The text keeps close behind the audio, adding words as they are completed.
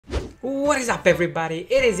What is up everybody,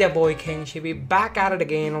 it is your boy King Shibi back at it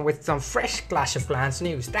again with some fresh Clash of Clans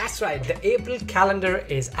news. That's right, the April calendar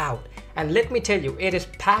is out and let me tell you, it is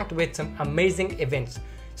packed with some amazing events.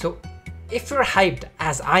 So if you're hyped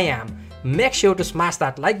as I am, make sure to smash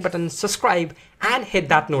that like button, subscribe and hit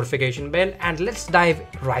that notification bell, and let's dive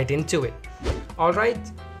right into it.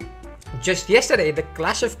 Alright, just yesterday the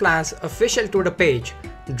Clash of Clans official Twitter page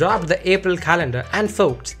dropped the April calendar and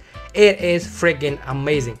folks, it is friggin'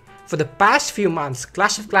 amazing. For the past few months,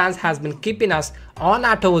 Clash of Clans has been keeping us on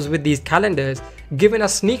our toes with these calendars, giving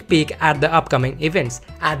us sneak peek at the upcoming events,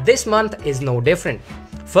 and this month is no different.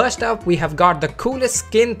 First up, we have got the coolest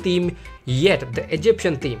skin theme yet, the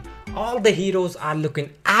Egyptian theme. All the heroes are looking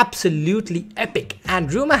absolutely epic,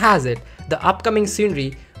 and rumor has it, the upcoming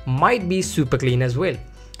scenery might be super clean as well.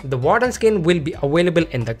 The Warden skin will be available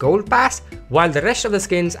in the Gold Pass, while the rest of the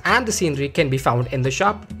skins and the scenery can be found in the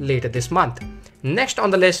shop later this month. Next on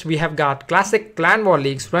the list, we have got classic clan war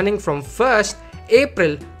leagues running from 1st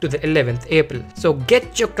April to the 11th April. So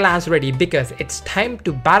get your clans ready because it's time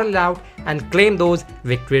to battle out and claim those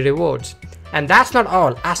victory rewards. And that's not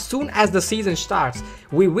all. As soon as the season starts,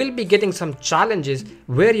 we will be getting some challenges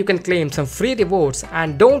where you can claim some free rewards,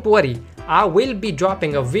 and don't worry, I will be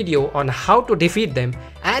dropping a video on how to defeat them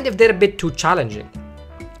and if they're a bit too challenging.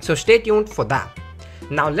 So stay tuned for that.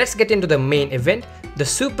 Now let's get into the main event, the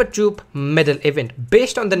Super Troop Medal event.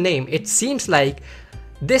 Based on the name, it seems like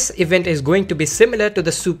this event is going to be similar to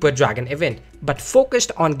the Super Dragon event, but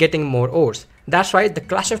focused on getting more ores. That's right, the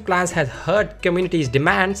Clash of Clans has heard community's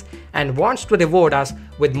demands and wants to reward us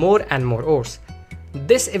with more and more ores.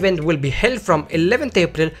 This event will be held from 11th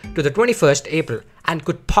April to the 21st April and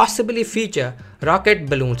could possibly feature rocket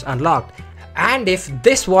balloons unlocked. And if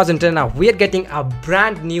this wasn't enough, we are getting a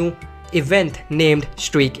brand new event named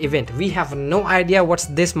Streak event. We have no idea what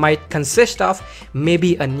this might consist of.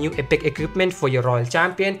 Maybe a new epic equipment for your royal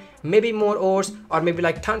champion, maybe more ores, or maybe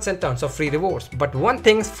like tons and tons of free rewards. But one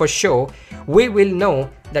thing's for sure, we will know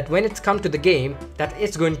that when it's come to the game, that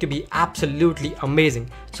it's going to be absolutely amazing.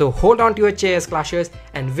 So hold on to your chairs, Clashers,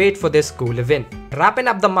 and wait for this cool event. Wrapping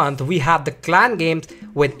up the month, we have the clan games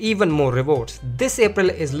with even more rewards. This April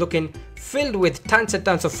is looking filled with tons and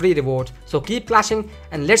tons of free rewards, so keep clashing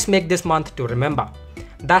and let's make this month to remember.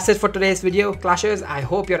 That's it for today's video, Clashers. I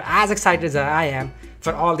hope you're as excited as I am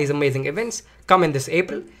for all these amazing events coming this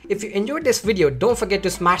April. If you enjoyed this video, don't forget to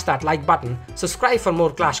smash that like button, subscribe for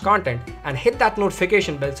more Clash content, and hit that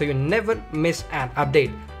notification bell so you never miss an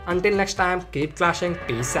update. Until next time, keep clashing,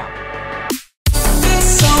 peace out.